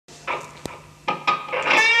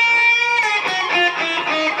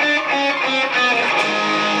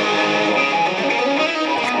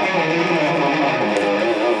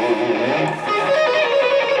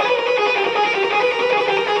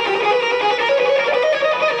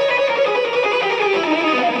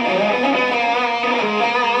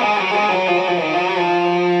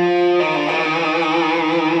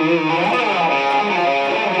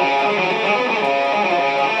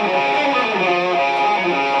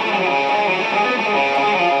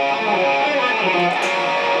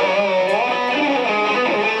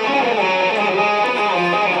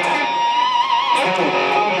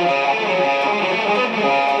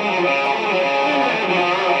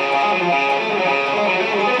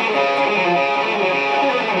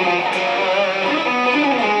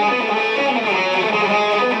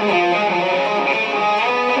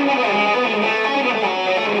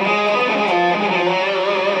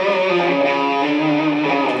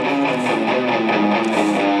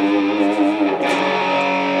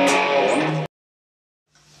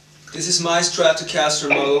is my Stratocaster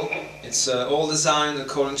model. It's all designed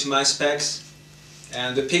according to my specs,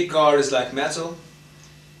 and the pick guard is like metal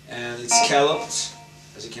and it's scalloped,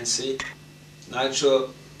 as you can see, nitro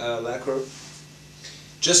lacquer.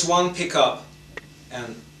 Just one pickup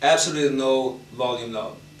and absolutely no volume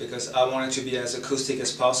knob, because I want it to be as acoustic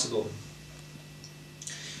as possible.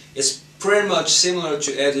 It's pretty much similar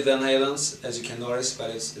to Eddie Van Halen's, as you can notice, but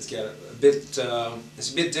it's got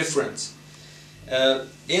it's a bit different.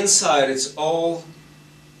 Inside it's all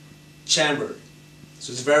chambered,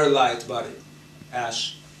 so it's very light body,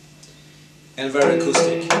 ash, and very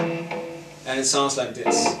acoustic, and it sounds like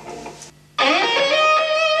this.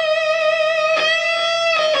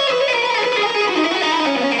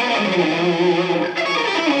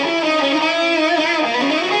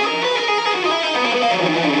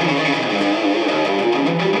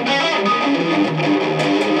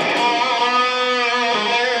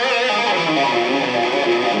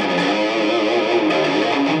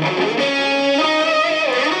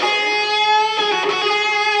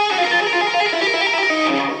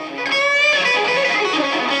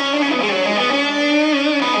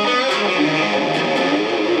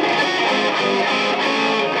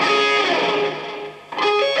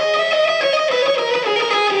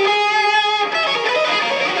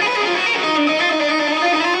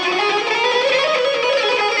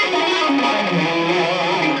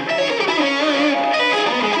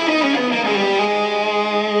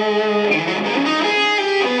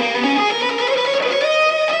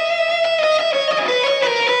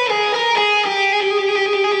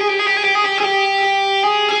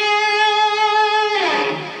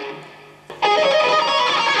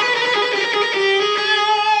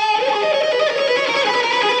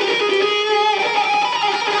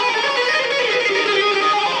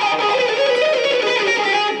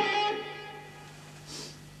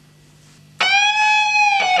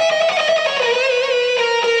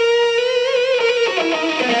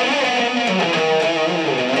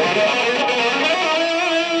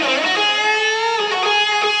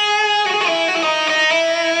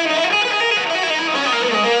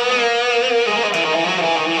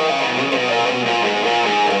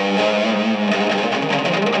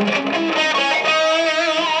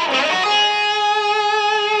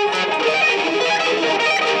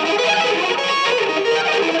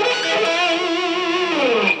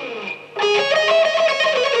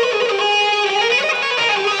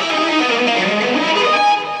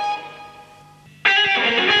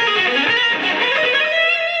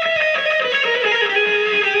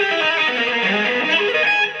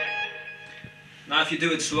 Now if you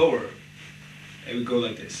do it slower, it would go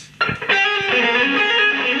like this.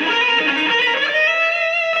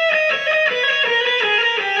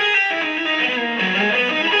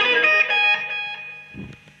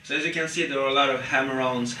 So as you can see, there are a lot of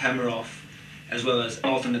hammer-ons, hammer-off, as well as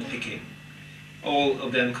alternate picking, all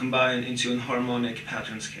of them combined into an harmonic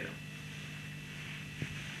pattern scale.